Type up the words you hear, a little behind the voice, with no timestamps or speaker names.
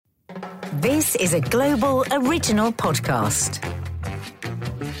This is a Global Original Podcast.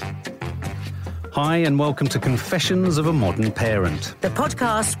 Hi and welcome to Confessions of a Modern Parent. The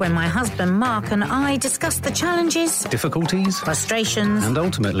podcast where my husband Mark and I discuss the challenges, difficulties, frustrations, and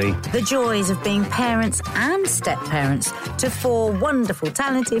ultimately the joys of being parents and step-parents to 4 wonderful,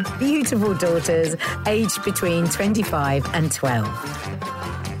 talented, beautiful daughters aged between 25 and 12.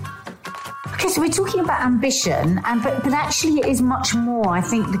 Okay, so we're talking about ambition, but actually it is much more. I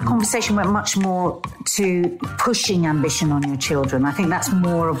think the conversation went much more to pushing ambition on your children. I think that's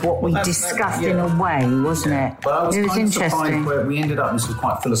more of what we discussed in a way, wasn't it? But I was it was kind of interesting. surprised where we ended up in some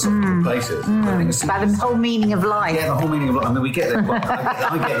quite philosophical places. I think it's About the whole meaning of life. Yeah, the whole meaning of life. I mean, we get there. Well,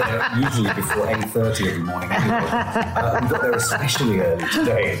 I get there usually before 8:30 every morning. Anyway. We got there especially early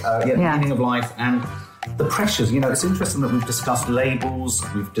today. The meaning of life and the pressures. You know, it's interesting that we've discussed labels,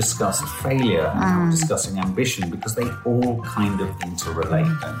 we've discussed failure, and now we're discussing ambition because they all kind of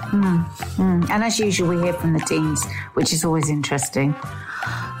interrelate, don't they? And as usual, we hear from the teens, which is always interesting.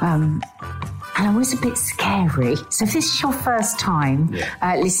 And always a bit scary. So if this is your first time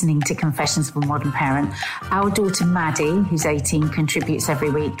listening to Confessions of a Modern Parent, our daughter Maddie, who's 18, contributes every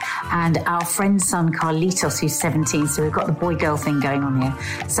week, and our friend's son Carlitos, who's 17, so we've got the boy-girl thing going on here.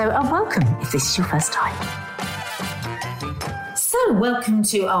 So welcome if this is your first time. So welcome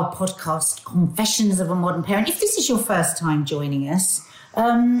to our podcast, Confessions of a Modern Parent. If this is your first time joining us,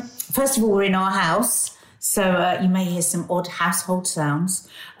 first of all, we're in our house, so you may hear some odd household sounds.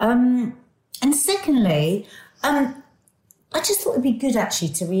 And secondly, I just thought it'd be good actually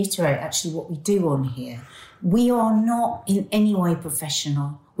to reiterate actually what we do on here. We are not in any way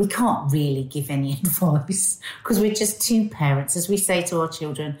professional. We can't really give any advice because we're just two parents. As we say to our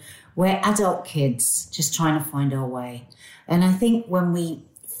children, we're adult kids just trying to find our way. And I think when we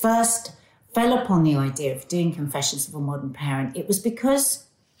first fell upon the idea of doing Confessions of a Modern Parent, it was because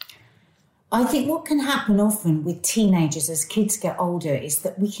I think what can happen often with teenagers as kids get older is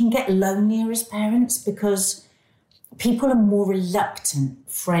that we can get lonelier as parents because people are more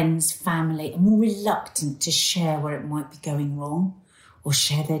reluctant, friends, family, are more reluctant to share where it might be going wrong or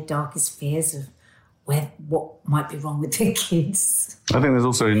share their darkest fears of what might be wrong with their kids. I think there's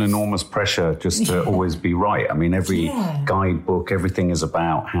also an enormous pressure just to always be right. I mean, every guidebook, everything is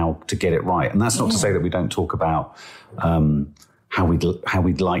about how to get it right. And that's not to say that we don't talk about how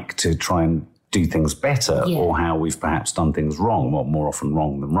we'd like to try and do things better or how we've perhaps done things wrong, or more often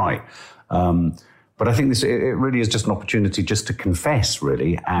wrong than right. But I think it really is just an opportunity just to confess,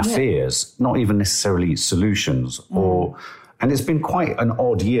 really, our fears, not even necessarily solutions. And it's been quite an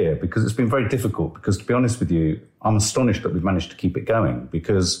odd year because it's been very difficult because, to be honest with you, I'm astonished that we've managed to keep it going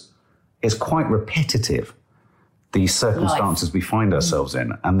because it's quite repetitive, these circumstances we find ourselves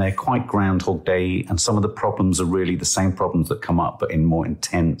in, and they're quite Groundhog Day, and some of the problems are really the same problems that come up, but in more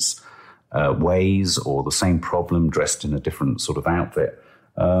intense ways, or the same problem dressed in a different sort of outfit.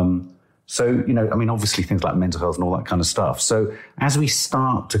 So, you know, I mean, obviously things like mental health and all that kind of stuff. So as we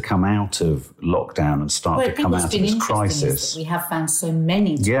start to come out of lockdown and start to come out of this crisis, we have found so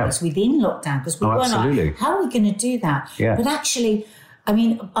many topics within lockdown because we weren't like, how are we going to do that? Yeah. But actually, I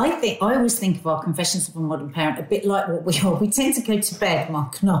mean, I always think of our Confessions of a Modern Parent a bit like what we are. We tend to go to bed,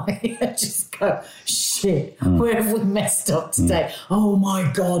 Mark and I, and just go, shit, where have we messed up today? Oh my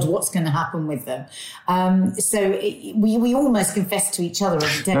God, what's going to happen with them? We almost confess to each other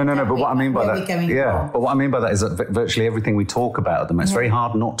every day. No, but what I mean by that, but what I mean by that is that virtually everything we talk about at the moment, it's very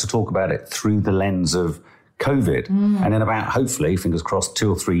hard not to talk about it through the lens of COVID. And in about, hopefully, fingers crossed,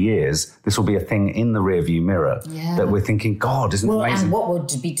 2 or 3 years, this will be a thing in the rearview mirror that we're thinking, God, isn't it amazing? And what we'll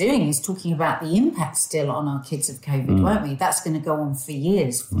be doing is talking about the impact still on our kids of COVID, won't we? That's going to go on for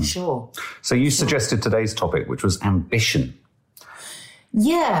years, for sure. So you suggested today's topic, which was ambition.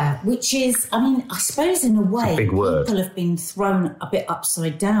 Yeah, which is, I mean, I suppose in a way, people have been thrown a bit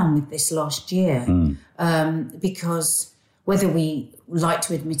upside down with this last year because whether we like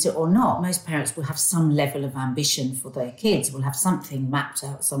to admit it or not, most parents will have some level of ambition for their kids, will have something mapped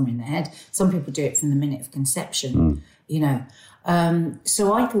out somewhere in their head. Some people do it from the minute of conception, you know.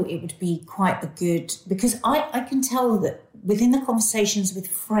 So I thought it would be quite a good, because I can tell that within the conversations with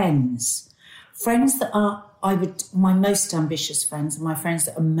friends that are, my most ambitious friends, and my friends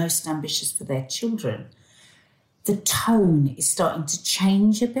that are most ambitious for their children, the tone is starting to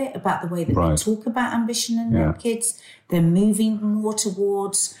change a bit about the way that they talk about ambition in their kids. They're moving more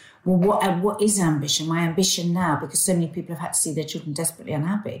towards, what is ambition? My ambition now, because so many people have had to see their children desperately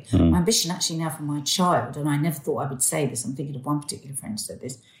unhappy. My ambition actually now for my child, and I never thought I would say this, I'm thinking of one particular friend who said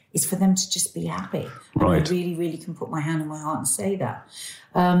this, is for them to just be happy. Right. And I really, really can put my hand on my heart and say that.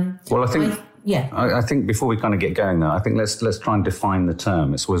 Well, I think... I think before we kind of get going there, I think let's try and define the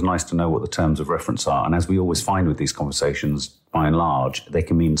term. It's always nice to know what the terms of reference are. And as we always find with these conversations, by and large, they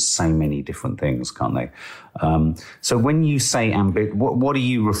can mean so many different things, can't they? So when you say what are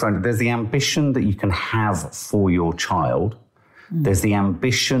you referring to? There's the ambition that you can have for your child. There's the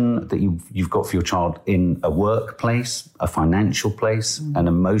ambition that you've got for your child in a workplace, a financial place, an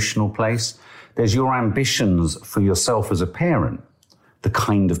emotional place. There's your ambitions for yourself as a parent, the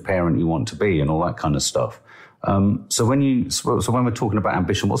kind of parent you want to be and all that kind of stuff. So when we're talking about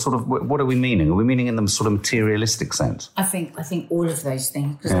ambition, what are we meaning? Are we meaning in the sort of materialistic sense? I think all of those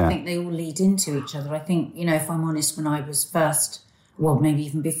things, because I think they all lead into each other. I think, if I'm honest, when I was first, well, maybe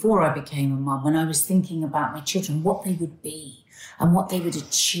even before I became a mum, when I was thinking about my children, what they would be and what they would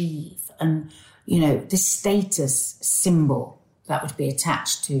achieve and, the status symbol that would be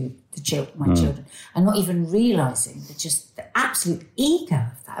attached to my children, and not even realising the absolute ego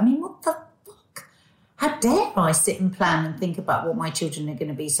of that. I mean, what the fuck? How dare I sit and plan and think about what my children are going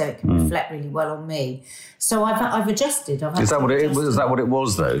to be so it can reflect really well on me? So I've adjusted. Is that what it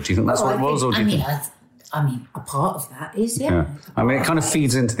was, though? Do you think that's what it was? Or do you think... I mean, a part of that is, yeah. I mean, it kind of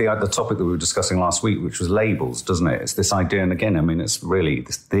feeds into the topic that we were discussing last week, which was labels, doesn't it? It's this idea, and again, I mean, it's really,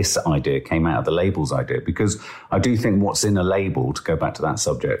 this idea came out of the labels idea, because I do think what's in a label, to go back to that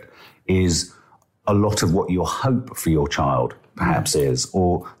subject, is a lot of what your hope for your child perhaps is,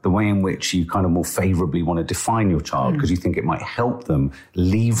 or the way in which you kind of more favourably want to define your child, because you think it might help them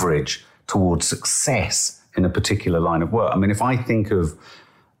leverage towards success in a particular line of work. I mean, if I think of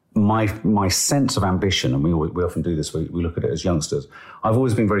my sense of ambition, and we often do this, we look at it as youngsters, I've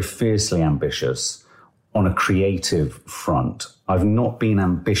always been very fiercely ambitious on a creative front. I've not been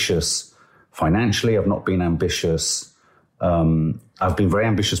ambitious financially, I've not been ambitious, I've been very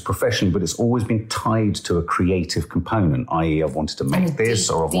ambitious professionally, but it's always been tied to a creative component, i.e. I've wanted to make this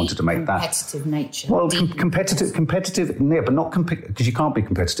or I've wanted to make that. Competitive nature. Well, competitive, yeah, but not because you can't be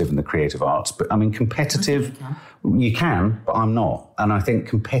competitive in the creative arts. But I mean, competitive, you can, but I'm not. And I think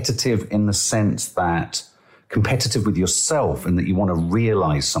competitive in the sense that competitive with yourself and that you want to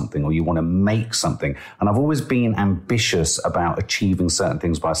realize something or you want to make something. And I've always been ambitious about achieving certain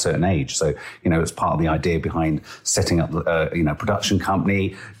things by a certain age. So, it's part of the idea behind setting up, production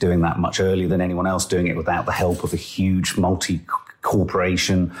company, doing that much earlier than anyone else, doing it without the help of a huge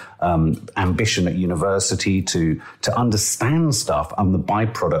multi-corporation, ambition at university to understand stuff. And the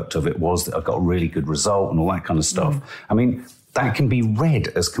byproduct of it was that I got a really good result and all that kind of stuff. I mean, that can be read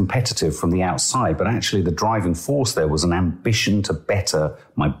as competitive from the outside, but actually the driving force there was an ambition to better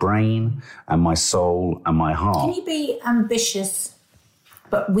my brain and my soul and my heart. Can you be ambitious,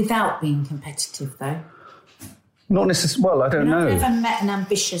 but without being competitive, though? Not necessarily. Well, I don't know. I've never met an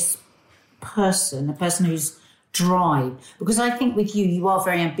ambitious person, a person who's drive, because I think with you are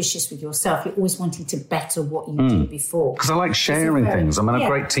very ambitious with yourself. You're always wanting to better what you did before. Because I like sharing things. I'm a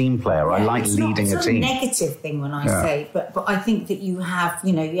great team player. Yeah, I like leading a team. It's not a negative thing when I say, but I think that you have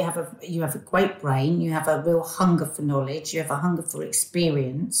a great brain. You have a real hunger for knowledge. You have a hunger for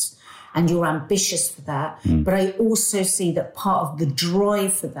experience, and you're ambitious for that. But I also see that part of the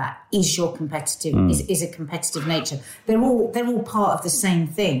drive for that is your competitive is a competitive nature. They're all part of the same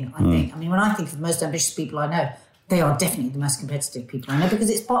thing, I think. I mean, when I think of the most ambitious people I know, they are definitely the most competitive people I know, because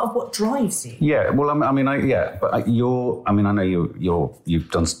it's part of what drives you. Yeah, well, I know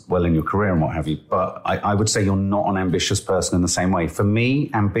you've done well in your career and what have you, but I would say you're not an ambitious person in the same way. For me,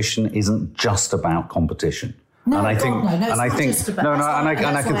 ambition isn't just about competition. No, and I think, no, it's not just about. I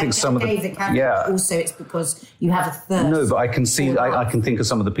can think some of the Also, it's because you have a thirst. No, but I can see. I can think of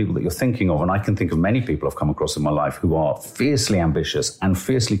some of the people that you're thinking of, and I can think of many people I've come across in my life who are fiercely ambitious and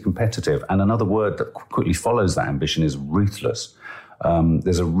fiercely competitive. And another word that quickly follows that ambition is ruthless.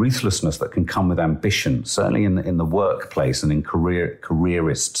 There's a ruthlessness that can come with ambition, certainly in the workplace and in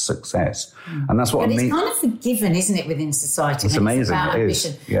careerist success. And that's what I mean. It's kind of forgiven, isn't it, within society? It's amazing. It's about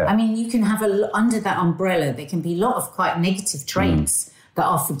ambition. Yeah. I mean, you can have under that umbrella, there can be a lot of quite negative traits that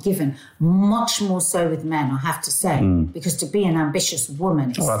are forgiven, much more so with men, I have to say, because to be an ambitious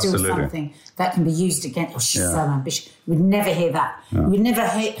woman is still something that can be used against. Oh, she's so ambitious. You would never hear that. You would never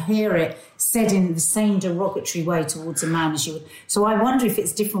hear it said in the same derogatory way towards a man as you would. So I wonder if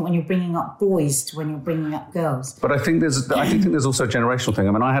it's different when you're bringing up boys to when you're bringing up girls. But I think there's also a generational thing.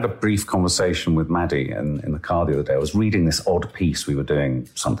 I mean, I had a brief conversation with Maddie in the car the other day. I was reading this odd piece. We were doing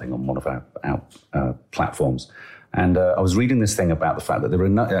something on one of our platforms. And I was reading this thing about the fact that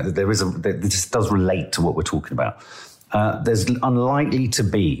this does relate to what we're talking about. There's unlikely to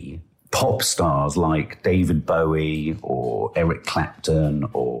be pop stars like David Bowie or Eric Clapton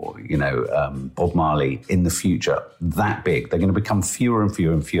or, Bob Marley in the future that big. They're going to become fewer and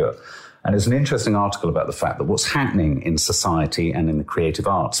fewer and fewer. And there's an interesting article about the fact that what's happening in society and in the creative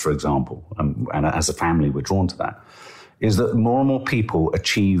arts, for example, and as a family we're drawn to that, is that more and more people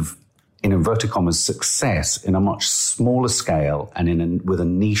achieve, in inverted commas, success in a much smaller scale and with a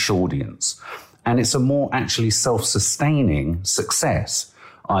niche audience. And it's a more actually self-sustaining success,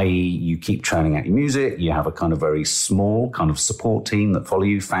 i.e. you keep churning out your music, you have a kind of very small kind of support team that follow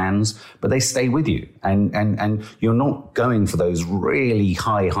you, fans, but they stay with you. And you're not going for those really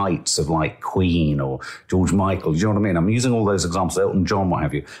high heights of like Queen or George Michael. Do you know what I mean? I'm using all those examples, Elton John, what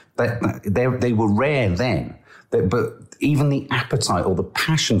have you. They were rare then. But even the appetite or the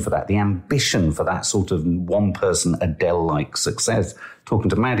passion for that, the ambition for that sort of one-person Adele-like success, talking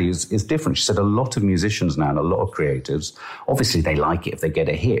to Maddie, is different. She said a lot of musicians now and a lot of creatives, obviously they like it if they get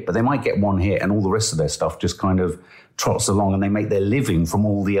a hit, but they might get one hit and all the rest of their stuff just kind of trots along and they make their living from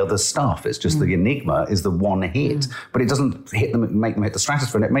all the other stuff. It's just the enigma is the one hit, but it doesn't make them hit the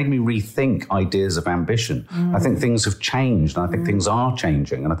stratosphere. And it made me rethink ideas of ambition. I think things have changed, and I think things are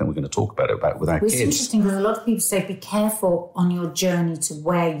changing, and I think we're going to talk about it with our kids. It's interesting because a lot of people say be careful on your journey to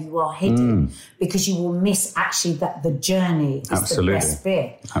where you are headed because you will miss actually that the journey is the best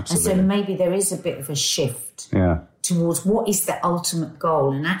bit. Absolutely. And so maybe there is a bit of a shift towards what is the ultimate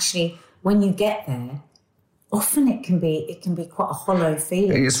goal. And actually, when you get there, often it can be quite a hollow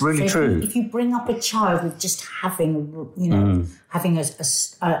feeling. It's really true. If you bring up a child with just having, having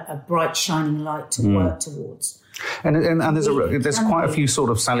a bright shining light to work towards. And there's quite a few sort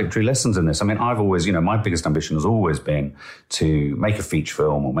of salutary lessons in this. I mean, I've always, my biggest ambition has always been to make a feature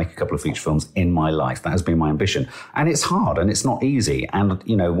film or make a couple of feature films in my life. That has been my ambition. And it's hard and it's not easy. And,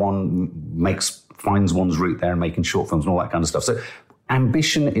 one finds one's route there and making short films and all that kind of stuff. So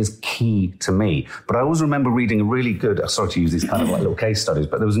ambition is key to me. But I always remember reading a really good, sorry to use these kind of like little case studies,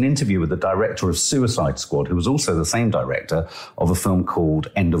 but there was an interview with the director of Suicide Squad, who was also the same director of a film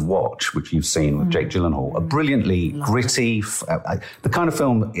called End of Watch, which you've seen with Jake Gyllenhaal. A brilliantly gritty, the kind of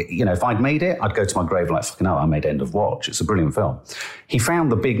film, if I'd made it, I'd go to my grave like, fucking hell, I made End of Watch. It's a brilliant film. He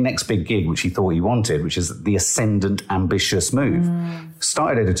found the next big gig, which he thought he wanted, which is the ascendant, ambitious move.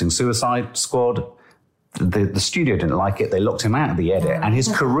 Started editing Suicide Squad. The studio didn't like it. They locked him out of the edit, and his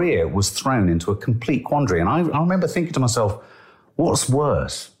career was thrown into a complete quandary. And I remember thinking to myself, what's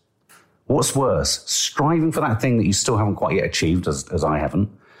worse? What's worse? Striving for that thing that you still haven't quite yet achieved, as I haven't,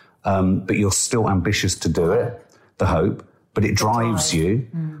 but you're still ambitious to do it, the hope, but it drives you,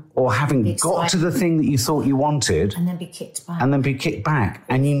 or having got to the thing that you thought you wanted, and then be kicked back.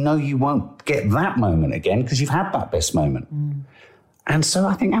 And you won't get that moment again because you've had that best moment. And so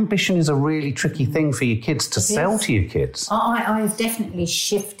I think ambition is a really tricky thing for your kids to sell to your kids. I've definitely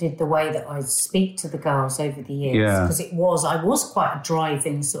shifted the way that I speak to the girls over the years because I was quite a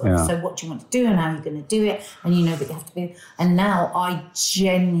driving sort of, so what do you want to do and how are you going to do it? And you know that you have to be, and now I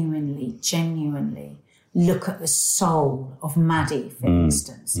genuinely look at the soul of Maddie, for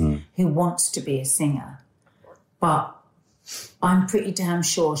instance, who wants to be a singer, but I'm pretty damn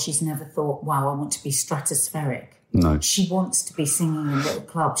sure she's never thought, wow, I want to be stratospheric. No. She wants to be singing in little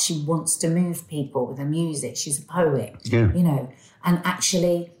clubs. She wants to move people with her music. She's a poet, and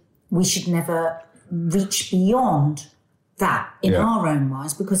actually we should never reach beyond that in our own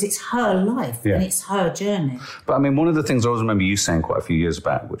minds because it's her life and it's her journey. But I mean, one of the things I always remember you saying quite a few years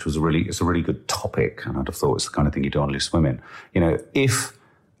back, which was it's a really good topic, and I'd have thought it's the kind of thing you do on Loose Women. If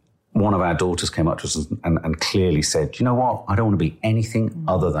one of our daughters came up to us and clearly said, you know what, I don't want to be anything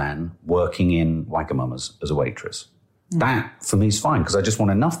other than working in Wagamama's as a waitress. That, for me, is fine, because I just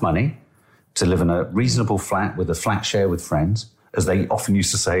want enough money to live in a reasonable flat with a flat share with friends, as they often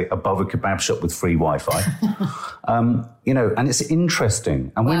used to say, above a kebab shop with free Wi-Fi. And it's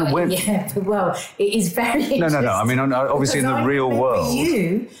interesting. And it is very interesting. No. I mean, obviously in the real world. For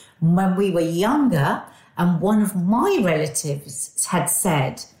you, when we were younger, and one of my relatives had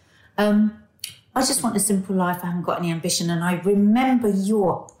said, I just want a simple life. I haven't got any ambition. And I remember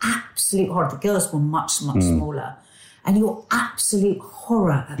your absolute horror. The girls were much smaller. And your absolute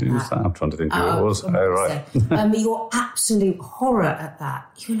horror at that. I'm trying to think who it was. Oh, right. Your absolute horror at that.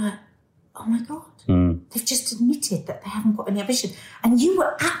 You were like, oh, my God. They've just admitted that they haven't got any ambition. And you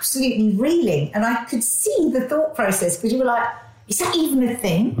were absolutely reeling. And I could see the thought process because you were like, is that even a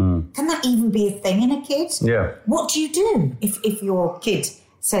thing? Can that even be a thing in a kid? Yeah. What do you do if your kid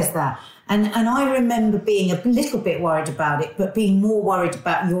says that? And I remember being a little bit worried about it, but being more worried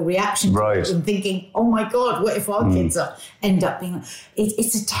about your reaction to it and thinking, oh my God, what if our kids end up being...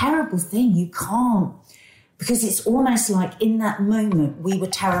 It's a terrible thing. You can't... because it's almost like in that moment we were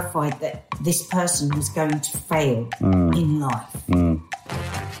terrified that this person was going to fail in life.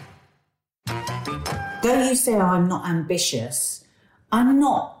 Though you say I'm not ambitious, I'm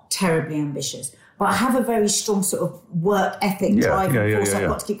not terribly ambitious, but I have a very strong sort of work ethic, drive, and force I've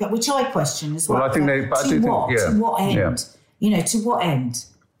got to keep going, which I question as well. Well, I think to what end? You know, to what end?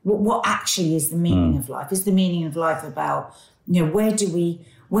 What actually is the meaning of life? Is the meaning of life about, you know, where do we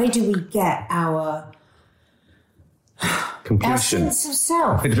get our completion? Our sense of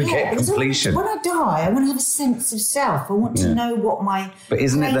self. Where do we get completion? When I die, I want to have a sense of self. I want to know what my But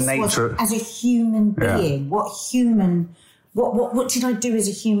isn't it the place nature was as a human being? What did I do as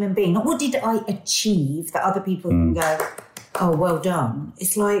a human being? Not what did I achieve that other people can go, oh, well done.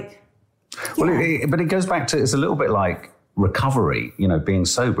 It's like, Well, but it goes back to, it's a little bit like recovery, you know, being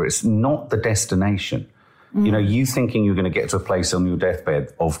sober. It's not the destination. You know, you thinking you're going to get to a place on your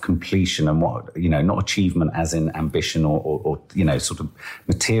deathbed of completion and what, you know, not achievement as in ambition or you know, sort of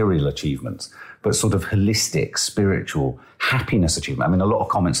material achievements, but sort of holistic, spiritual happiness achievement. I mean, a lot of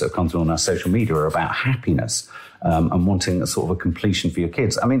comments that have come through on our social media are about happiness and wanting a sort of a completion for your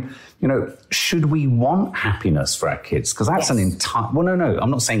kids. I mean, you know, should we want happiness for our kids? Because that's an entire... Well, no, I'm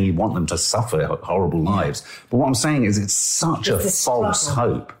not saying you want them to suffer horrible lives. But what I'm saying is it's such a false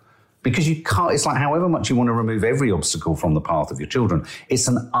hope. Because you can't, it's like however much you want to remove every obstacle from the path of your children, it's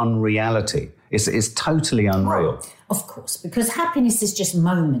an unreality. It's totally unreal. Well, of course, because happiness is just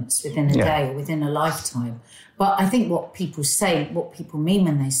moments within a day or within a lifetime. But I think what people say, what people mean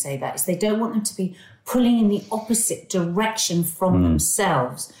when they say that is they don't want them to be pulling in the opposite direction from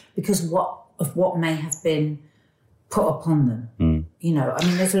themselves because of what may have been put upon them. You know, I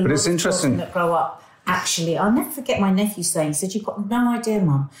mean, there's a lot of children that grow up. Actually, I'll never forget my nephew saying, he said, you've got no idea,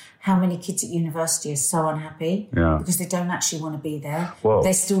 Mum, how many kids at university are so unhappy because they don't actually want to be there. Well,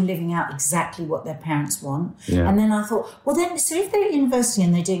 they're still living out exactly what their parents want. And then I thought, well, then, so if they're at university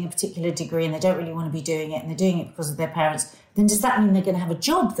and they're doing a particular degree and they don't really want to be doing it and they're doing it because of their parents, then does that mean they're going to have a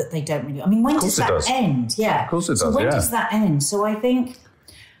job that they don't really... I mean, when does that end? Yeah. Of course it does, So when does that end? So I think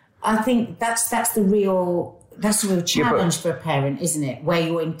that's the real challenge for a parent, isn't it? Where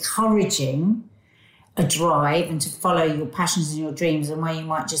you're encouraging a drive and to follow your passions and your dreams, and where you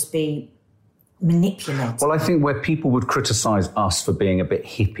might just be manipulated. Well, I think where people would criticise us for being a bit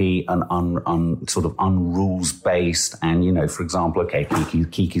hippie and sort of unrules-based and, you know, for example, okay,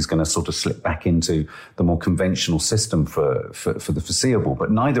 Kiki's going to sort of slip back into the more conventional system for the foreseeable,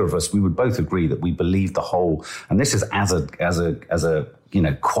 but neither of us, we would both agree that we believe the whole, and this is as a you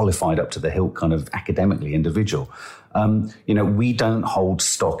know, qualified up to the hilt kind of academically individual. You know, we don't hold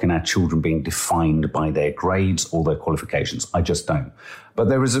stock in our children being defined by their grades or their qualifications. I just don't. But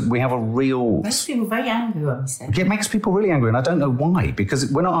we have a real... It makes people very angry when we say that. It makes people really angry, and I don't know why,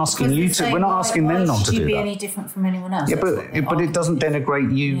 because we're not asking them not to do that. Why should you be any different from anyone else? Yeah, but it doesn't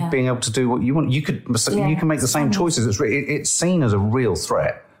denigrate you being able to do what you want. You can make the same choices. It's seen as a real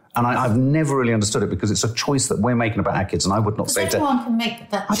threat. And I've never really understood it because it's a choice that we're making about our kids. And I would not say to... Anyone can make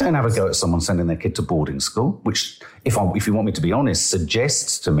that choice. I don't have a go at someone sending their kid to boarding school, which, if you want me to be honest,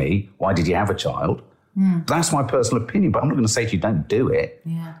 suggests to me, why did you have a child? That's my personal opinion, but I'm not going to say to you, don't do it.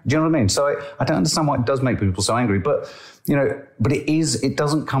 Yeah. Do you know what I mean? So I don't understand why it does make people so angry, but... You know, but it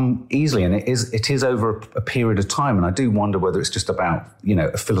doesn't come easily, and it is over a period of time. And I do wonder whether it's just about, you know,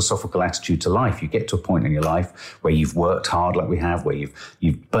 a philosophical attitude to life. You get to a point in your life where you've worked hard like we have, where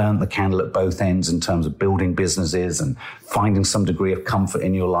you've burnt the candle at both ends in terms of building businesses and finding some degree of comfort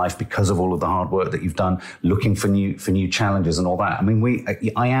in your life because of all of the hard work that you've done, looking for new challenges and all that. I mean,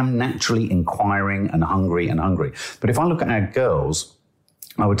 I am naturally inquiring and hungry. But if I look at our girls,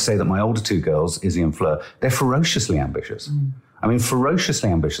 I would say that my older two girls, Izzy and Fleur, they're ferociously ambitious. I mean, ferociously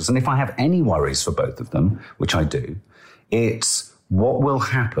ambitious. And if I have any worries for both of them, which I do, it's what will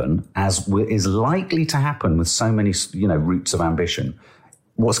happen as is likely to happen with so many, you know, routes of ambition.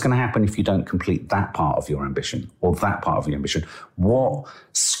 What's going to happen if you don't complete that part of your ambition or that part of your ambition? What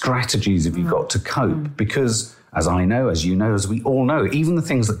strategies have you got to cope? Because... as I know, as you know, as we all know, even the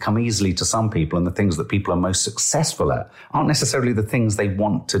things that come easily to some people and the things that people are most successful at aren't necessarily the things they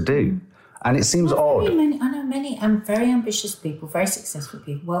want to do. And it seems odd. I know many very ambitious people, very successful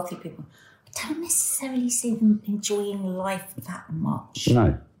people, wealthy people. I don't necessarily see them enjoying life that much.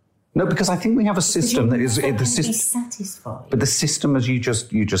 No, because I think we have a system that is the system. Satisfied. But the system, as you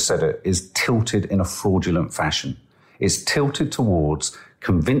just said it, is tilted in a fraudulent fashion. It's tilted towards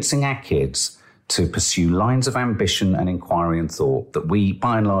convincing our kids to pursue lines of ambition and inquiry and thought that we,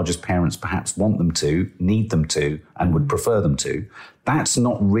 by and large, as parents, perhaps want them to, need them to, and would prefer them to, That's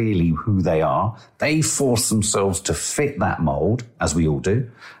not really who they are. They force themselves to fit that mold, as we all do.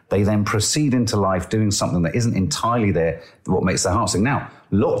 They then proceed into life doing something that isn't entirely what makes their heart sing. Now,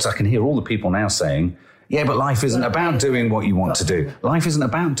 I can hear all the people now saying, yeah, but life isn't about doing what you want to do. Life isn't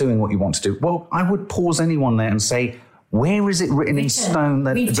about doing what you want to do. Well, I would pause anyone there and say, where is it written in stone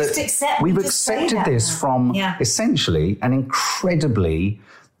that we've accepted this from essentially an incredibly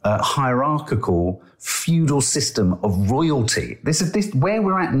hierarchical feudal system of royalty? This where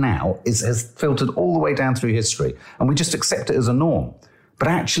we're at now has filtered all the way down through history, and we just accept it as a norm. But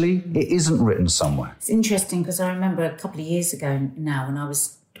actually, it isn't written somewhere. It's interesting because I remember a couple of years ago now when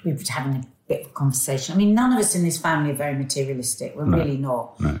we were having a bit of a conversation. I mean, none of us in this family are very materialistic. We're really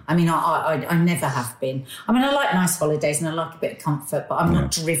not. No. I mean, I never have been. I mean, I like nice holidays and I like a bit of comfort, but I'm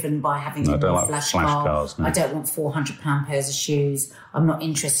not driven by having a flash car. No. I don't want £400 pairs of shoes. I'm not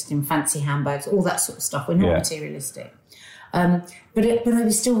interested in fancy handbags, all that sort of stuff. We're not materialistic. But I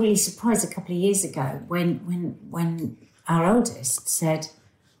was still really surprised a couple of years ago when our eldest said,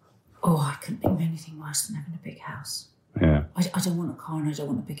 I couldn't think of anything worse than having a big house. Yeah. I don't want a car and I don't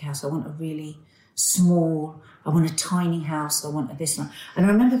want a big house. I want a really small, I want a tiny house. I want this one. And I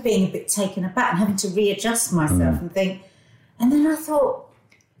remember being a bit taken aback and having to readjust myself and think. And then I thought,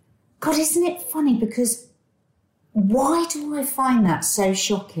 God, isn't it funny? Because why do I find that so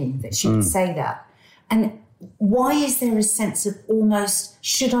shocking that she would say that? And why is there a sense of almost,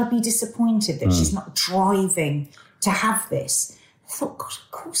 should I be disappointed that she's not driving to have this? I thought, God,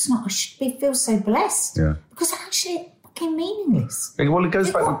 of course not. I should feel so blessed. Yeah. Because actually, it's fucking meaningless. Well, it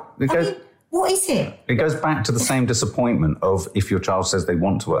goes back. What is it? It goes back to the same disappointment of if your child says they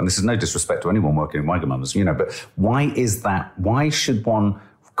want to work, and this is no disrespect to anyone working in Wagamama's, but why is that? Why should one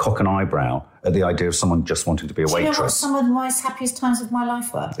cock an eyebrow at the idea of someone just wanting to be a waitress? Do you know what some of my happiest times of my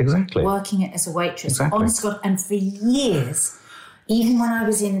life were? Exactly. Working as a waitress. Exactly. Honest God, and for years, even when I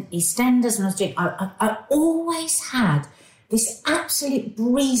was in EastEnders, when I was doing, I always had this absolute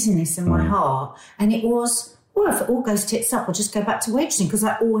breeziness in my heart, and it was, well, if it all goes tits up, I'll just go back to waitressing because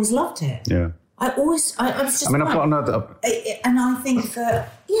I always loved it. Yeah. I was just. I've got another. And I think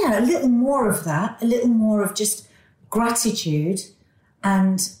that, a little more of that, a little more of just gratitude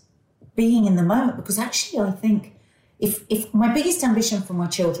and being in the moment, because actually I think if my biggest ambition for my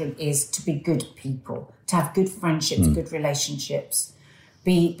children is to be good people, to have good friendships, good relationships,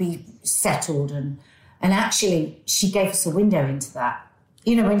 be settled, and actually she gave us a window into that.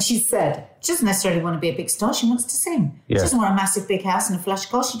 When she said she doesn't necessarily want to be a big star, she wants to sing. Yeah. She doesn't want a massive big house and a flash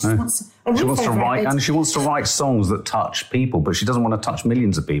car. She just wants a She wants to write, and she wants to write songs that touch people, but she doesn't want to touch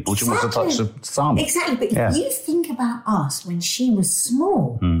millions of people. She wants to touch some. Exactly. But if you think about us when she was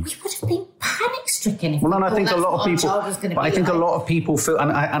small, we would have been panic-stricken. Well, and I think a lot of people. But I think a lot of people feel,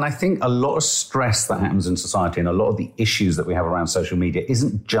 and I think a lot of stress that happens in society, and a lot of the issues that we have around social media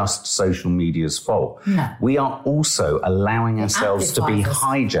isn't just social media's fault. No. We are also allowing ourselves to be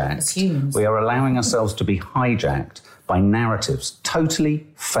hijacked. As humans. We are allowing ourselves to be hijacked by narratives, totally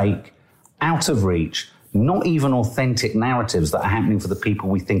fake, out of reach, not even authentic narratives that are happening for the people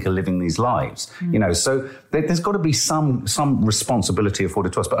we think are living these lives. So there's got to be some responsibility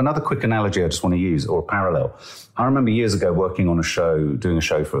afforded to us. But another quick analogy I just want to use, or a parallel. I remember years ago working on doing a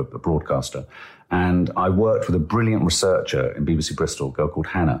show for a broadcaster, and I worked with a brilliant researcher in BBC Bristol, a girl called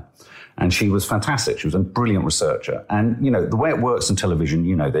Hannah. And she was fantastic. She was a brilliant researcher. And, the way it works in television,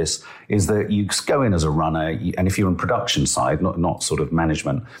 this, is that you go in as a runner. And if you're in production side, not sort of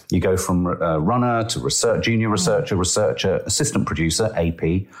management, you go from runner to junior researcher, assistant producer,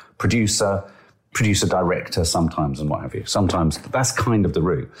 AP, producer, director sometimes, and what have you. Sometimes that's kind of the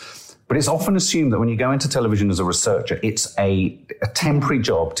route. But it's often assumed that when you go into television as a researcher, it's a temporary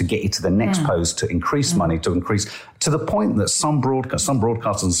job to get you to the next post, to increase money, to the point that some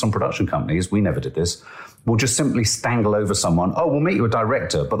broadcasters and some production companies, we never did this, will just simply stangle over someone. Oh, we'll make you a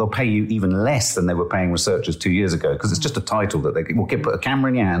director, but they'll pay you even less than they were paying researchers 2 years ago, because it's just a title that they will put a camera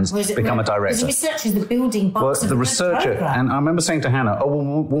in your hands, become a director. The researcher is the building blocks of the researcher, and I remember saying to Hannah,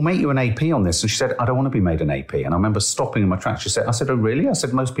 we'll make you an AP on this. And she said, I don't want to be made an AP. And I remember stopping in my tracks. I said, oh, really? I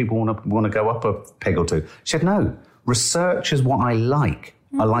said, most people want to go up a peg or two. She said, no, research is what I like.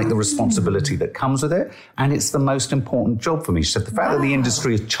 I like the responsibility that comes with it, and it's the most important job for me. She said the fact that the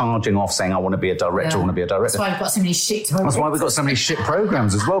industry is charging off saying, I want to be a director, I want to be a director. That's why we've got so many shit That's why we've got so many shit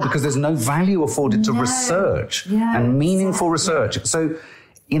programs as well, because there's no value afforded to research and meaningful research. So,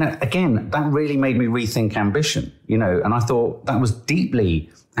 again, that really made me rethink ambition, and I thought that was deeply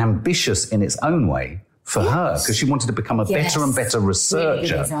ambitious in its own way for her, because she wanted to become a better and better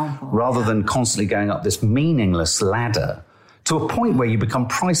researcher rather than constantly going up this meaningless ladder to a point where you become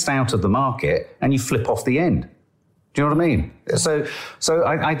priced out of the market and you flip off the end. Do you know what I mean? So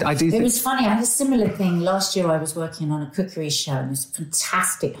I do think... It was funny. I had a similar thing. Last year I was working on a cookery show, and this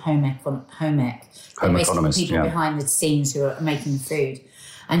fantastic home ec. They're basically the people behind the scenes who are making food.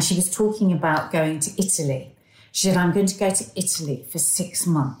 And she was talking about going to Italy. She said, I'm going to go to Italy for 6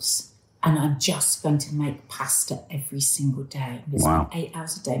 months, and I'm just going to make pasta every single day. It's like 8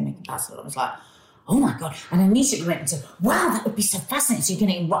 hours a day making pasta. I was like, oh my God. And I immediately went into, wow, that would be so fascinating. So you're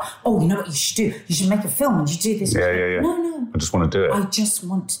going to, oh, you know what you should do? You should make a film and you do this. Yeah. No. I just want to do it. I just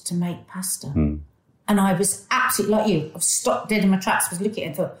wanted to make pasta. And I was absolutely like you. I stopped dead in my tracks, was looking at it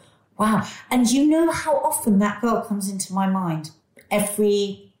and thought, wow. And you know how often that girl comes into my mind? At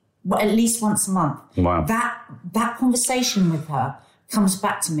least once a month. Wow. That conversation with her comes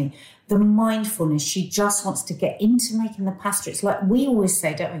back to me. The mindfulness, she just wants to get into making the pasta. It's like we always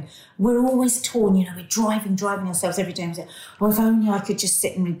say, don't we? We're always torn, we're driving ourselves every day and say, well, if only I could just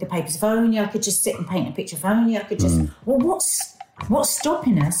sit and read the papers, if only I could just sit and paint a picture, if only I could just... Well, what's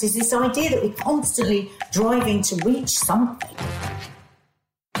stopping us is this idea that we're constantly driving to reach something.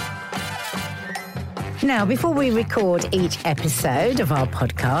 Now, before we record each episode of our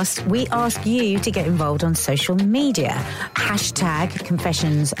podcast, we ask you to get involved on social media. Hashtag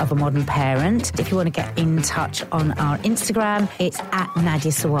Confessions of a Modern Parent. If you want to get in touch on our Instagram, it's at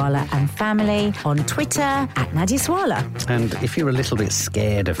Nadia Sawalha and Family. On Twitter, at Nadia Sawalha. And if you're a little bit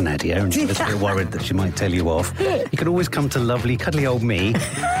scared of Nadia and you're a little bit worried that she might tell you off, you can always come to lovely, cuddly old me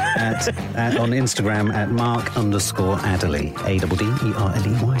on Instagram at Mark_Adderley.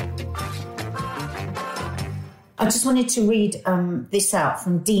 Adderley. I just wanted to read this out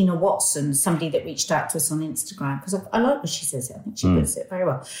from Dina Watson, somebody that reached out to us on Instagram, because I like what she says. I think she puts it very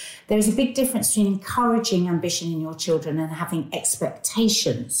well. There is a big difference between encouraging ambition in your children and having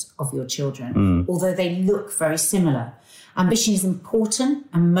expectations of your children, although they look very similar. Ambition is important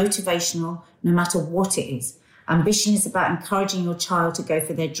and motivational no matter what it is. Ambition is about encouraging your child to go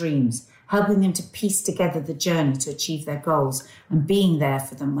for their dreams, helping them to piece together the journey to achieve their goals, and being there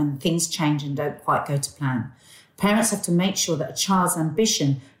for them when things change and don't quite go to plan. Parents have to make sure that a child's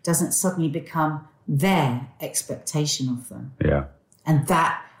ambition doesn't suddenly become their expectation of them. Yeah. And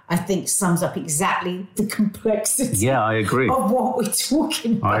that, I think, sums up exactly the complexity I agree. of what we're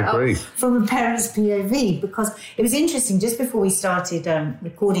talking about I agree. from a parent's POV. Because it was interesting, just before we started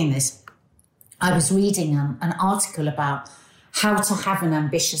recording this, I was reading an article about how to have an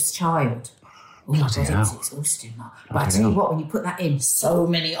ambitious child. Oh, my God, it's exhausting. But I tell you what, when you put that in, so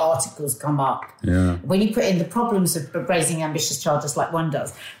many articles come up. Yeah. When you put in the problems of raising an ambitious child, just like one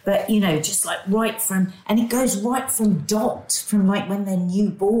does. But, just like right from, and it goes right from from like when they're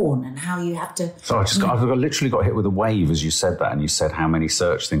newborn and how you have to... So I literally got hit with a wave as you said that, and you said how many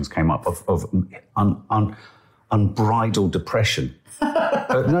search things came up of unbridled depression.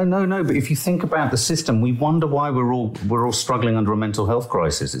 No. But if you think about the system, we wonder why we're all struggling under a mental health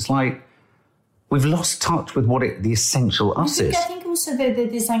crisis. It's like we've lost touch with what the essential us is. I think also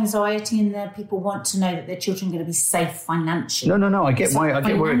there's anxiety in there. People want to know that their children are going to be safe financially. No. I get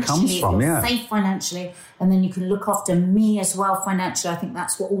where it comes from. Yeah, safe financially, and then you can look after me as well financially. I think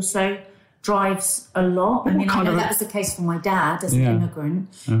that's what also drives a lot. I know that was the case for my dad as an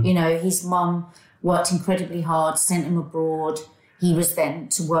immigrant. His mum worked incredibly hard, sent him abroad. He was then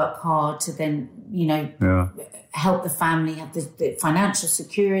to work hard to then, help the family have the financial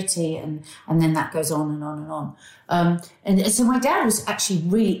security, and then that goes on and on and on. And so my dad was actually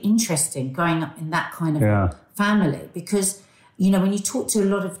really interesting growing up in that kind of family, because, when you talk to a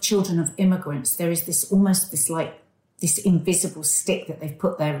lot of children of immigrants, there is this invisible stick that they've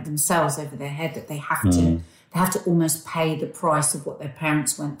put there themselves over their head that they have to almost pay the price of what their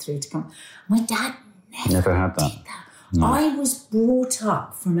parents went through to come. My dad never had that. Did that. No. I was brought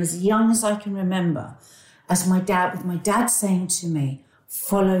up from as young as I can remember with my dad saying to me,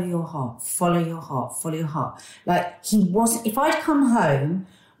 follow your heart, follow your heart, follow your heart. Like if I'd come home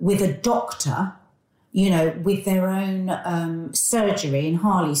with a doctor, with their own surgery in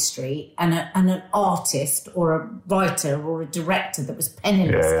Harley Street and an artist or a writer or a director that was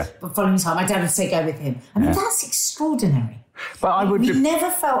penniless but following his heart, my dad would say, go with him. That's extraordinary. But we never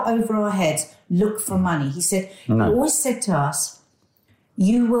felt over our heads, look for money. He said, he always said to us,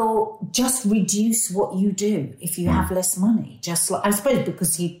 you will just reduce what you do if you have less money. Just like, I suppose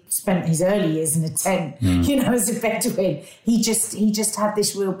because he spent his early years in a tent, as a Bedouin. He just had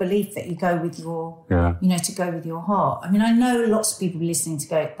this real belief that you go with your, to go with your heart. I know lots of people listening to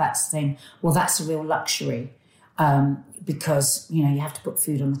go, that's the thing. Well, that's a real luxury because, you have to put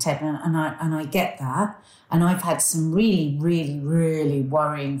food on the table. And I get that. And I've had some really, really, really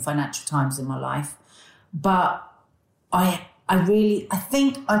worrying financial times in my life. But I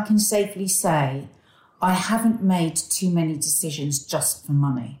think I can safely say I haven't made too many decisions just for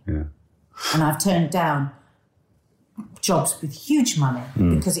money. Yeah. And I've turned down jobs with huge money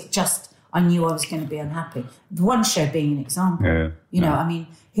because I knew I was going to be unhappy. The One Show being an example. Yeah. You know, I mean,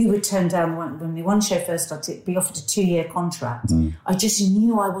 who would turn down when the One Show first started, be offered a 2-year contract? I just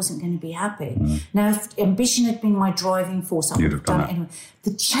knew I wasn't going to be happy. Now, if ambition had been my driving force, I would have done it anyway.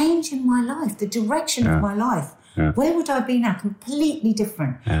 The change in my life, the direction of my life, where would I be now? Completely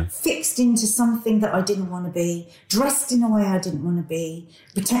different. Fixed into something that I didn't want to be, dressed in a way I didn't want to be,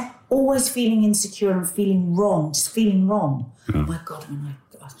 always feeling insecure and feeling wrong, just feeling wrong. Oh my God, I'm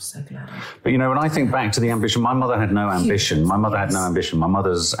so glad. But, you know, when I think back to the ambition, my mother had no ambition. My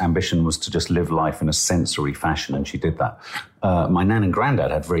mother's ambition was to just live life in a sensory fashion, and she did that. My nan and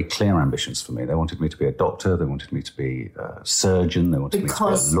granddad had very clear ambitions for me. They wanted me to be a doctor. They wanted me to be a surgeon. They wanted me to be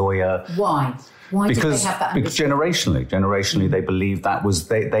a lawyer. Why? Why did they have that ambition? Because generationally, they believed that was,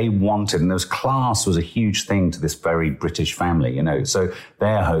 they wanted, and there was class was a huge thing to this very British family, you know. So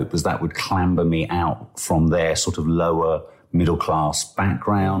their hope was that would clamber me out from their sort of lower middle-class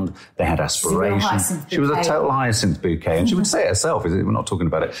background. They had aspirations. She was a total hyacinth bouquet, and she would say it herself. We're not talking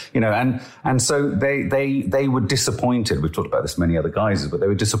about it, you know. And so they were disappointed. We've talked about this many other guises, but they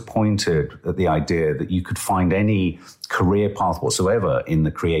were disappointed at the idea that you could find any career path whatsoever in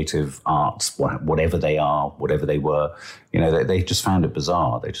the creative arts, whatever they are, whatever they were. You know, they just found it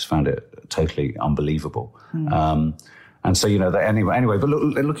bizarre. They just found it totally unbelievable. And so, you know, anyway, but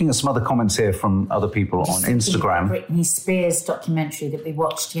looking at some other comments here from other people on Instagram. Britney Spears documentary that we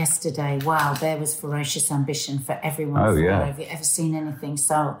watched yesterday. Wow, there was ferocious ambition for everyone. Oh, yeah. Have you ever seen anything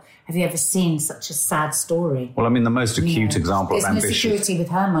so? Have you ever seen such a sad story? Well, I mean, the most acute example of ambition. There's no security with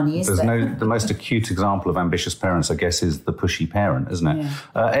her money, is there? The most acute example of ambitious parents, I guess, is the pushy parent, isn't it?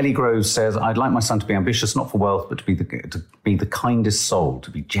 Yeah. Ellie Groves says, I'd like my son to be ambitious, not for wealth, but to be the kindest soul, to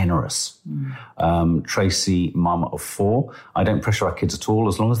be generous. Tracy, mum of 4. I don't pressure our kids at all.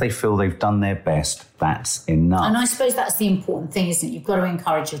 As long as they feel they've done their best, that's enough. And I suppose that's the important thing, isn't it? You've got to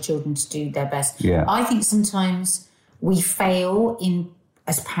encourage your children to do their best. Yeah. I think sometimes we fail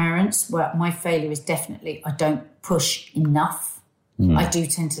as parents, where my failure is definitely I don't push enough. I do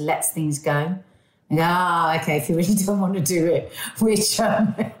tend to let things go. And okay, if you really don't want to do it, which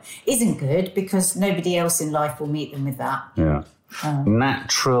isn't good because nobody else in life will meet them with that. Yeah.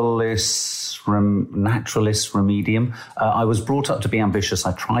 Naturalist remedium. I was brought up to be ambitious.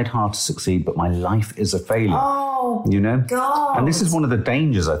 I tried hard to succeed, but my life is a failure. Oh, you know? God. And this is one of the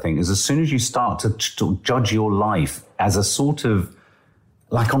dangers, I think, is as soon as you start to judge your life as a sort of,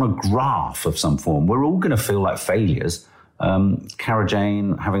 like on a graph of some form, we're all going to feel like failures. Cara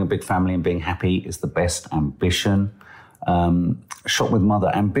Jane, having a big family and being happy is the best ambition. Shop with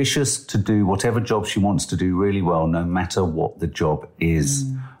Mother, ambitious to do whatever job she wants to do really well, no matter what the job is.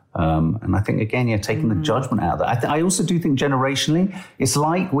 And I think, again, taking the judgment out of that. I also do think generationally, it's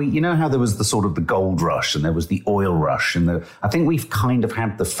like you know how there was the sort of the gold rush and there was the oil rush. I think we've kind of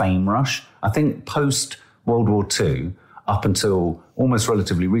had the fame rush. I think post World War II, up until almost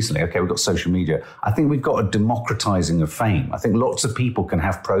relatively recently, we've got social media. I think we've got a democratizing of fame. I think lots of people can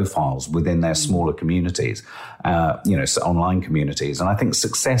have profiles within their smaller communities, online communities. And I think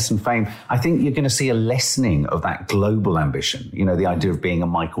success and fame, I think you're going to see a lessening of that global ambition, you know, the idea of being a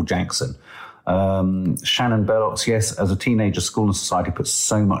Michael Jackson. Shannon Bellocs, yes, as a teenager, school and society puts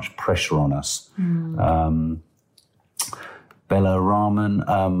so much pressure on us. Bella Rahman,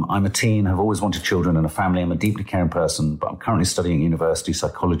 I'm a teen, have always wanted children and a family. I'm a deeply caring person, but I'm currently studying at university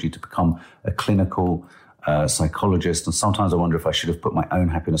psychology to become a clinical psychologist. And sometimes I wonder if I should have put my own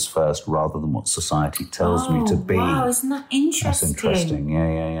happiness first rather than what society tells me to be. Wow, isn't that interesting? That's interesting,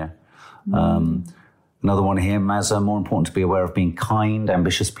 yeah. Another one here, Mazza, more important to be aware of being kind.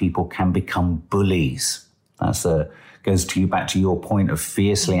 Ambitious people can become bullies. That's goes back to your point of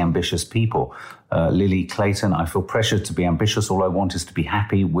fiercely ambitious people. Lily Clayton, I feel pressured to be ambitious. All I want is to be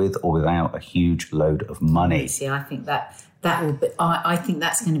happy with or without a huge load of money. See, I think that will be, I think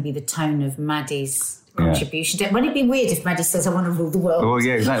that's going to be the tone of Maddie's contribution. Won't it be weird if Maddie says, I want to rule the world? Well,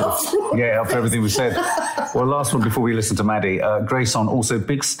 yeah, exactly. After everything we've said. Well, last one before we listen to Maddie. Grace on, also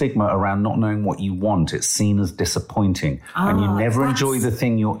big stigma around not knowing what you want. It's seen as disappointing. And you never enjoy the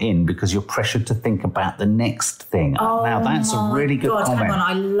thing you're in because you're pressured to think about the next thing. Now, that's a really good comment. Hang on,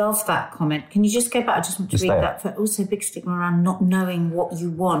 I love that comment. Can you just go back? I just want to read that. For also big stigma around not knowing what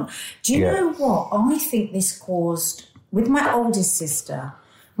you want. Do you know what? I think this caused, with my oldest sister...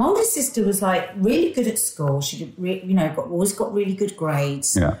 My older sister was like really good at school. She did, always got really good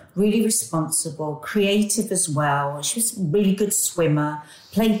grades, really responsible, creative as well. She was a really good swimmer,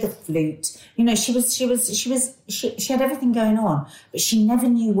 played the flute. You know, she had everything going on, but she never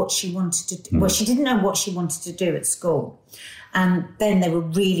knew what she wanted to do. Well, she didn't know what she wanted to do at school. And then they were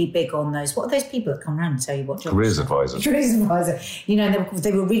really big on those. What are those people that come around and tell you what jobs? Careers advisors. Careers advisor. You know,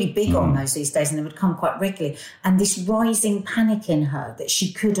 they were really big on those these days, and they would come quite regularly. And this rising panic in her that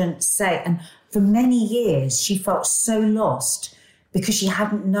she couldn't say. And for many years, she felt so lost because she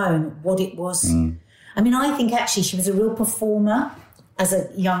hadn't known what it was. I mean, I think actually she was a real performer as a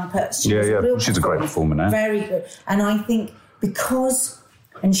young person. She's a great performer now. Very good. And I think because...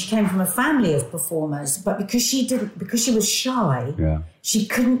 And she came from a family of performers, but because she was shy, she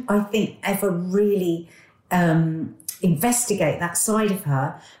couldn't, I think, ever really investigate that side of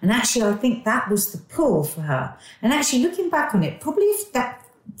her. And actually, I think that was the pull for her. And actually, looking back on it, probably if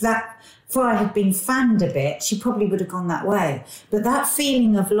that fire had been fanned a bit, she probably would have gone that way. But that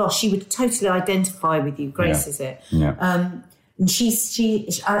feeling of loss, she would totally identify with you. Grace, is it? Yeah. And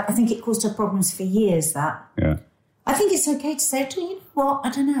I think it caused her problems for years, that. Yeah. I think it's okay to say, you know what,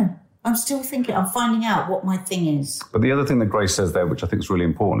 I don't know. I'm still thinking, I'm finding out what my thing is. But the other thing that Grace says there, which I think is really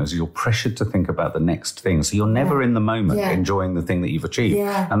important, is you're pressured to think about the next thing. So you're never in the moment enjoying the thing that you've achieved.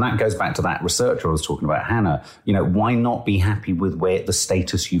 Yeah. And that goes back to that researcher I was talking about, Hannah. You know, why not be happy with the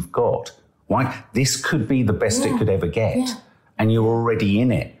status you've got? Why? This could be the best it could ever get. Yeah. And you're already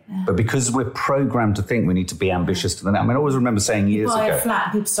in it. Yeah. But because we're programmed to think we need to be ambitious to the next. I mean, I always remember saying years ago. You buy a flat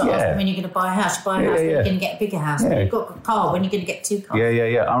and people start asking when you're going to buy a house. You buy a house, when you're going to get a bigger house. When you've got a car, when you're going to get 2 cars.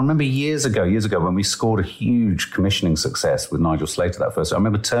 Yeah. I remember years ago when we scored a huge commissioning success with Nigel Slater that first. I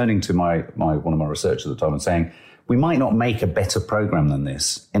remember turning to one of my researchers at the time and saying, we might not make a better program than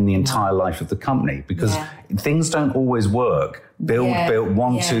this in the entire life of the company because things don't always work. Build,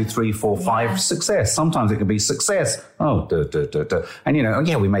 1, 2, 3, 4, 5, success. Sometimes it can be success. And,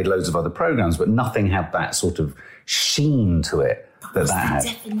 we made loads of other programs, but nothing had that sort of sheen to it that had. What's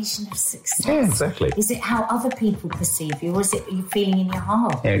the definition of success? Yeah, exactly. Is it how other people perceive you, or is it you feeling in your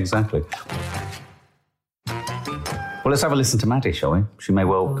heart? Yeah, exactly. Well, let's have a listen to Maddie, shall we? She may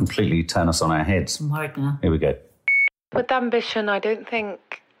well completely turn us on our heads. I'm worried now. Here we go. With ambition, I don't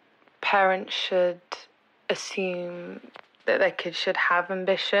think parents should assume that their kids should have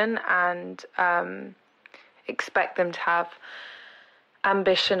ambition and expect them to have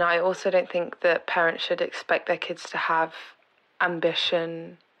ambition. I also don't think that parents should expect their kids to have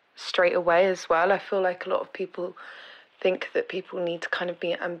ambition straight away as well. I feel like a lot of people think that people need to kind of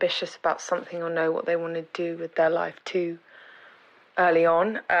be ambitious about something or know what they want to do with their life too early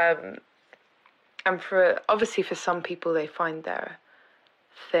on. And obviously for some people, they find their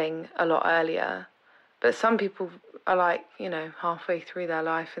thing a lot earlier. But some people are like, halfway through their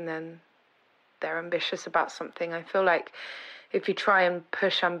life and then they're ambitious about something. I feel like if you try and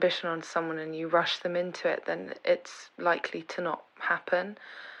push ambition on someone and you rush them into it, then it's likely to not happen.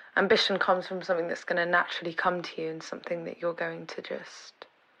 Ambition comes from something that's going to naturally come to you and something that you're going to just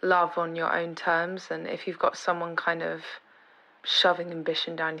love on your own terms. And if you've got someone kind of shoving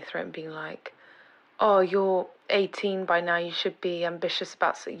ambition down your throat and being like, oh, you're 18 by now, you should be ambitious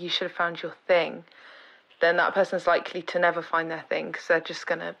about something, you should have found your thing, then that person's likely to never find their thing because they're just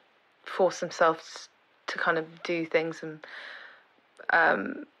going to force themselves to kind of do things and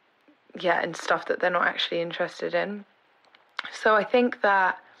and stuff that they're not actually interested in. So I think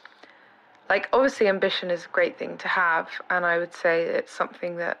that, obviously ambition is a great thing to have, and I would say it's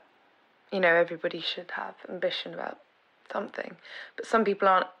something that, everybody should have ambition about something. But some people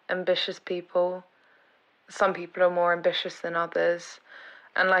aren't ambitious people. Some people are more ambitious than others.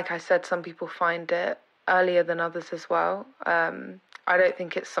 And like I said, some people find it earlier than others as well. I don't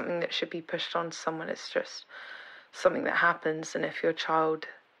think it's something that should be pushed on someone. It's just something that happens. And if your child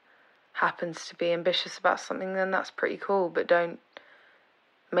happens to be ambitious about something, then that's pretty cool. But don't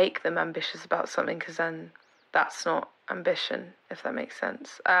make them ambitious about something, because then that's not ambition, if that makes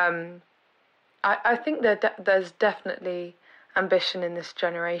sense. I think there's definitely ambition in this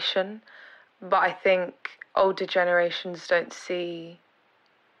generation, but I think older generations don't see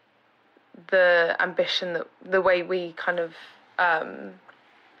the ambition that the way we kind of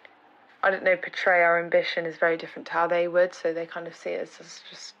portray our ambition is very different to how they would. So they kind of see it as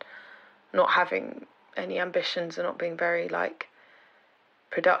just not having any ambitions and not being very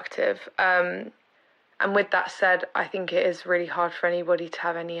productive. And with that said, I think it is really hard for anybody to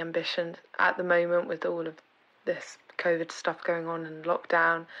have any ambition at the moment with all of this COVID stuff going on and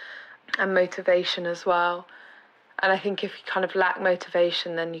lockdown and motivation as well. And I think if you kind of lack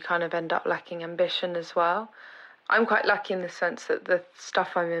motivation, then you kind of end up lacking ambition as well. I'm quite lucky in the sense that the stuff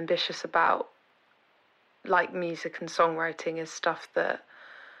I'm ambitious about, like music and songwriting, is stuff that,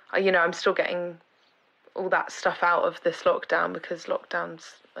 I'm still getting all that stuff out of this lockdown, because lockdowns,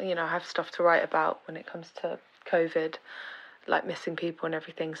 you know, I have stuff to write about when it comes to COVID, like missing people and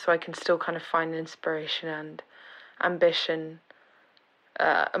everything, so I can still kind of find inspiration and ambition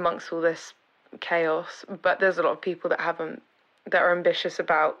amongst all this chaos. But there's a lot of people that are ambitious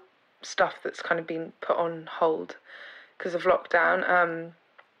about stuff that's kind of been put on hold because of lockdown.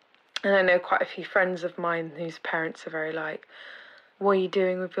 And I know quite a few friends of mine whose parents are very like, what are you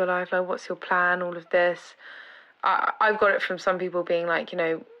doing with your life? Like, what's your plan? All of this. I've got it from some people being like, you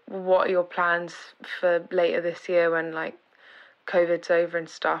know, what are your plans for later this year when like COVID's over and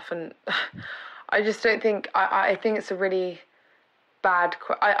stuff? And I just don't think, I think it's a really bad,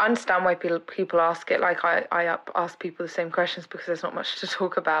 I understand why people ask it. Like I ask people the same questions because there's not much to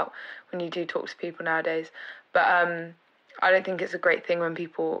talk about when you do talk to people nowadays. But I don't think it's a great thing when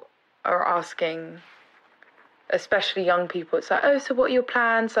people are asking, especially young people. It's like, oh, so what are your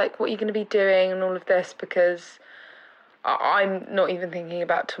plans? Like, what are you going to be doing and all of this? Because I'm not even thinking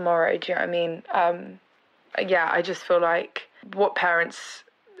about tomorrow. Do you know what I mean? Yeah, I just feel like what parents,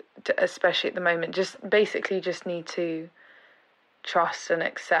 especially at the moment, just need to trust and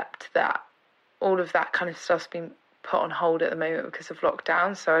accept that all of that kind of stuff's been put on hold at the moment because of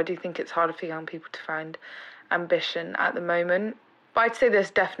lockdown. So I do think it's harder for young people to find ambition at the moment. But I'd say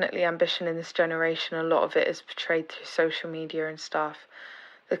there's definitely ambition in this generation. A lot of it is portrayed through social media and stuff.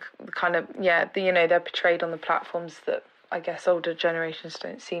 The kind of, they're portrayed on the platforms that I guess older generations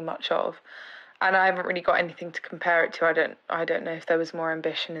don't see much of. And I haven't really got anything to compare it to. I don't know if there was more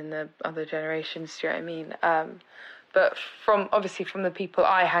ambition in the other generations, do you know what I mean? But from the people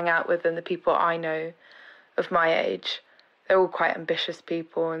I hang out with and the people I know of my age, they're all quite ambitious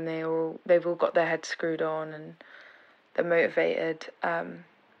people, and they've all got their heads screwed on, and they're motivated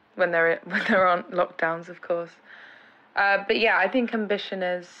when they're on lockdowns, of course. But yeah, I think ambition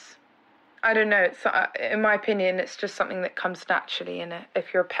is, I don't know, it's, in my opinion, it's just something that comes naturally. And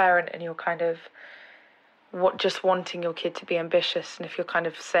if you're a parent and you're kind of just wanting your kid to be ambitious, and if you're kind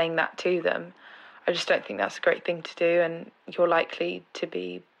of saying that to them, I just don't think that's a great thing to do, and you're likely to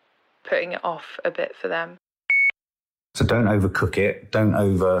be putting it off a bit for them. So don't overcook it, don't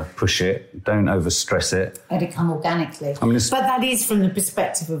over push it, don't over stress it. Let it come organically. But that is from the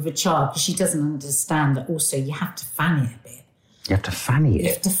perspective of a child, because she doesn't understand that also you have to fan it a bit. You have to fanny it? You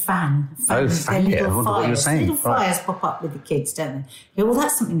have to fan it. I wonder what you're saying. Little fires pop up with the kids, don't they? Yeah, well,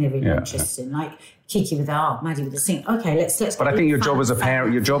 that's something they're really interested in. Like Kiki with the art, Maddie with the sing. Okay, let's. But I think your job as a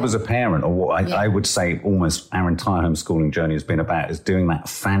parent, or what I would say almost our entire homeschooling journey has been about, is doing that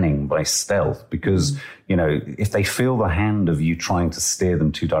fanning by stealth. Because, you know, if they feel the hand of you trying to steer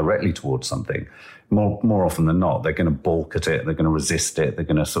them too directly towards something, more often than not, they're going to balk at it, they're going to resist it, they're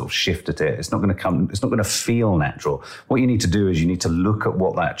going to sort of shift at it. It's not going to feel natural. What you need to do is you need to look at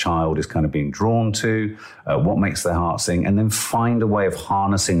what that child is kind of being drawn to, what makes their heart sing, and then find a way of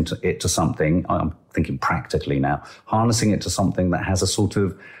harnessing it to something. I'm thinking practically now, harnessing it to something that has a sort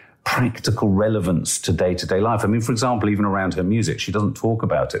of practical relevance to day-to-day life. I mean, for example, even around her music, she doesn't talk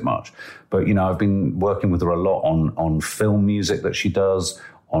about it much, but, you know, I've been working with her a lot on film music that she does,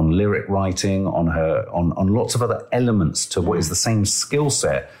 on lyric writing, on lots of other elements to what is the same skill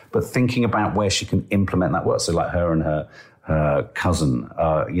set, but thinking about where she can implement that work. So like her and her cousin,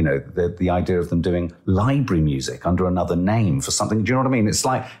 the idea of them doing library music under another name for something. Do you know what I mean? It's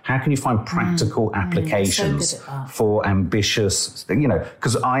like, how can you find practical applications for ambitious,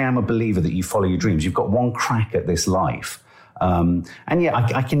 because I am a believer that you follow your dreams. You've got one crack at this life. I can, and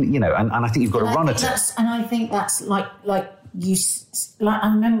I think you've got to run at it. And I think that's like I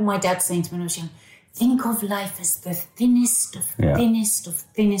remember my dad saying to me when I was young, think of life as the thinnest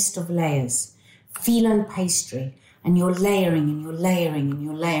of layers, phyllo pastry, and you're layering and you're layering and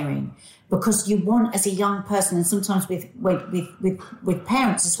you're layering, because you want, as a young person, and sometimes with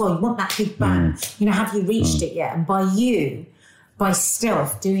parents as well, you want that big bang. Have you reached it yet? And by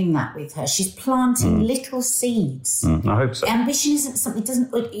stealth doing that with her, she's planting little seeds. I hope so. Ambition isn't something,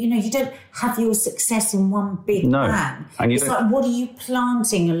 you don't have your success in one big bang. And it's like, what are you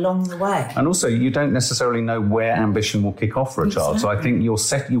planting along the way? And also, you don't necessarily know where ambition will kick off for a child. So I think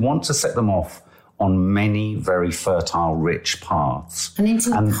you want to set them off on many very fertile, rich paths. And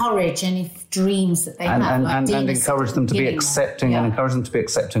to encourage any dreams that they have. And encourage them to be accepting and encourage them to be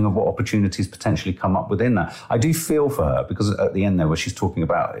accepting of what opportunities potentially come up within that. I do feel for her, because at the end there, where she's talking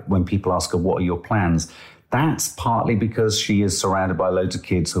about when people ask her, what are your plans? That's partly because she is surrounded by loads of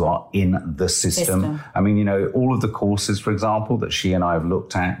kids who are in the system. I mean, all of the courses, for example, that she and I have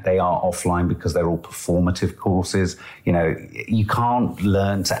looked at, they are offline because they're all performative courses. You can't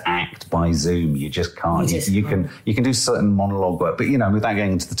learn to act by Zoom. You just can't. You can do certain monologue work, but, without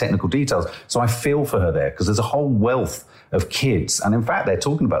getting into the technical details. So I feel for her there because there's a whole wealth of kids. And in fact, they're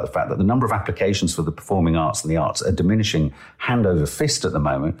talking about the fact that the number of applications for the performing arts and the arts are diminishing hand over fist at the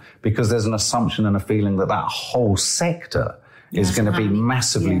moment because there's an assumption and a feeling that whole sector is going to be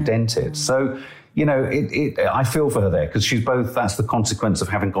massively dented. So, I feel for her there because she's both, that's the consequence of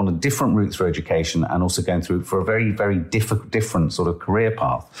having gone a different route through education and also going through for a very, very different sort of career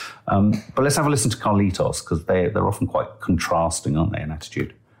path. But let's have a listen to Carlitos because they're often quite contrasting, aren't they, in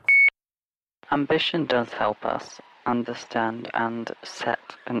attitude? Ambition does help us understand and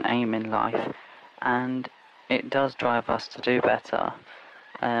set an aim in life, and it does drive us to do better.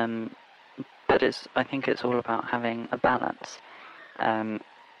 But I think it's all about having a balance.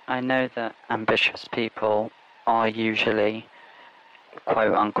 I know that ambitious people are usually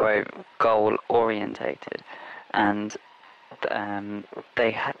quote unquote goal orientated, and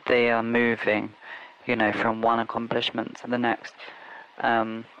they are moving, from one accomplishment to the next.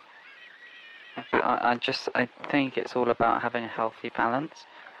 I think it's all about having a healthy balance.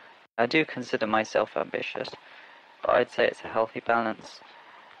 I do consider myself ambitious, but I'd say it's a healthy balance.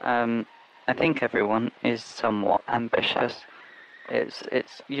 I think everyone is somewhat ambitious. It's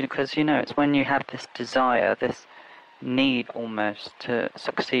because it's when you have this desire, this need almost to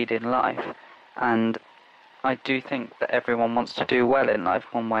succeed in life, and I do think that everyone wants to do well in life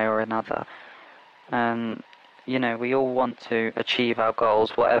one way or another. We all want to achieve our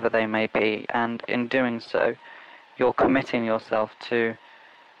goals, whatever they may be, and in doing so, you're committing yourself to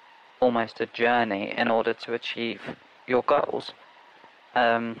almost a journey in order to achieve your goals.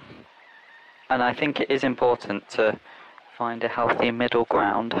 And I think it is important to find a healthy middle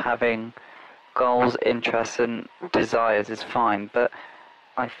ground. Having goals, interests and desires is fine, but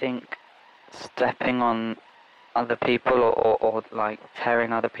I think stepping on other people or like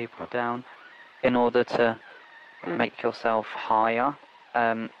tearing other people down in order to make yourself higher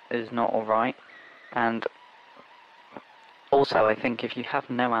is not all right. And also I think if you have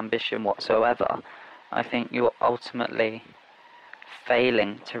no ambition whatsoever, I think you're ultimately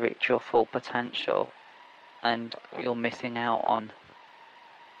failing to reach your full potential and you're missing out on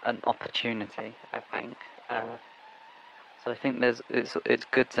an opportunity, I think. So I think it's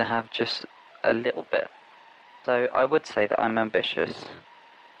good to have just a little bit. So I would say that I'm ambitious.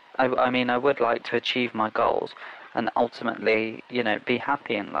 I mean, I would like to achieve my goals and ultimately, be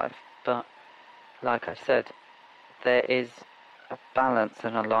happy in life. But like I said, there is a balance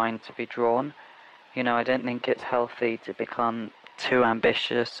and a line to be drawn. I don't think it's healthy to become too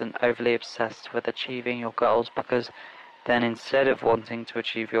ambitious and overly obsessed with achieving your goals, because then instead of wanting to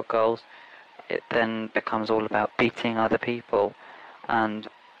achieve your goals, it then becomes all about beating other people and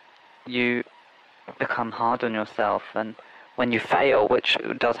you become hard on yourself. And when you fail, which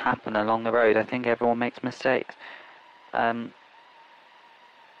does happen along the road, I think everyone makes mistakes,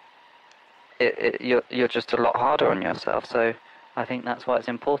 you're just a lot harder on yourself. So I think that's why it's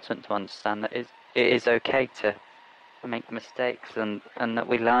important to understand that it is okay to make mistakes and that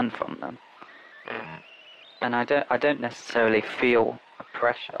we learn from them. And I don't necessarily feel a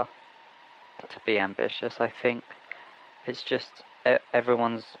pressure to be ambitious. I think it's just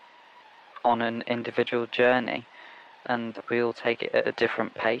everyone's on an individual journey and we all take it at a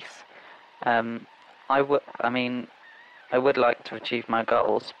different pace. I would like to achieve my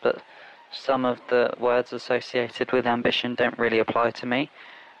goals, but some of the words associated with ambition don't really apply to me.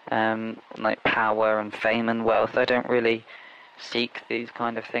 Like power and fame and wealth, I don't really seek these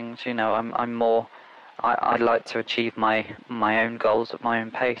kind of things. I'm more, I like to achieve my own goals at my own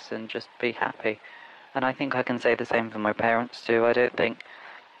pace and just be happy. And I think I can say the same for my parents too. I don't think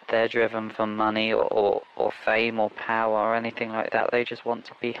they're driven for money or fame or power or anything like that. They just want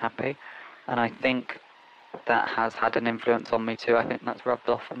to be happy. And I think that has had an influence on me too. I think that's rubbed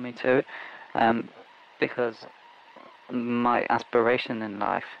off on me too. Because my aspiration in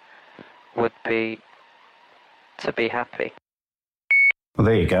life would be to be happy. Well,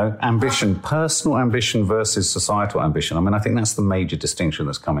 there you go. Ambition, personal ambition versus societal ambition. I think that's the major distinction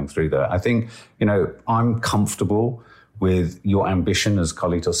that's coming through there. I think, I'm comfortable with your ambition, as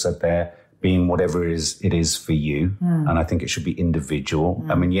Carlitos said there, being whatever it is for you. And I think it should be individual.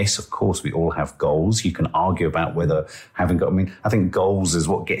 Yes, of course, we all have goals. You can argue about whether I think goals is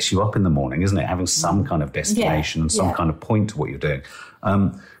what gets you up in the morning, isn't it? Having some kind of destination and some kind of point to what you're doing.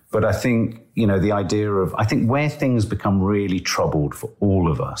 But I think, the idea of, I think where things become really troubled for all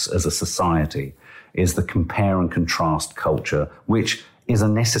of us as a society is the compare and contrast culture, which is a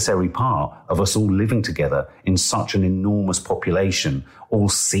necessary part of us all living together in such an enormous population, all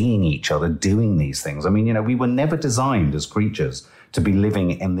seeing each other doing these things. I mean, we were never designed as creatures to be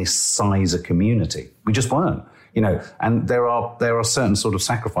living in this size of community. We just weren't. And there are certain sort of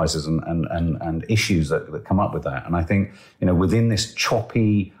sacrifices and issues that come up with that. And I think, within this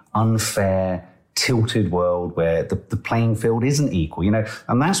choppy, unfair, tilted world where the playing field isn't equal,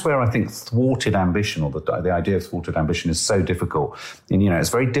 and that's where I think thwarted ambition, or the idea of thwarted ambition, is so difficult. And, it's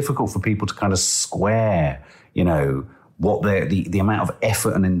very difficult for people to kind of square, what the amount of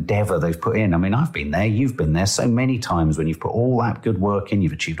effort and endeavor they've put in. I mean, I've been there, you've been there so many times when you've put all that good work in,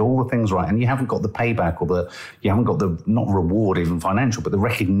 you've achieved all the things right, and you haven't got the payback, or you haven't got the, not reward even financial, but the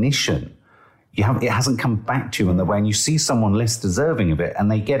recognition. It hasn't come back to you in the way, and you see someone less deserving of it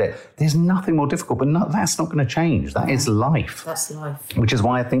and they get it. There's nothing more difficult, but that's not going to change. That is life. That's life. Which is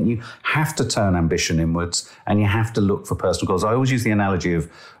why I think you have to turn ambition inwards, and you have to look for personal goals. I always use the analogy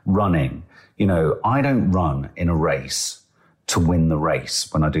of running. I don't run in a race to win the race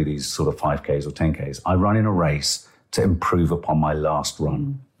when I do these sort of 5Ks or 10Ks. I run in a race to improve upon my last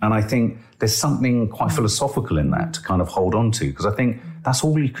run. And I think there's something quite philosophical in that to kind of hold on to, because I think that's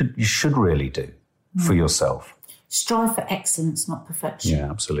all you should really do for yourself. Strive for excellence, not perfection. Yeah,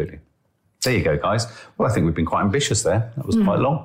 absolutely. There you go, guys. Well, I think we've been quite ambitious there. That was quite long.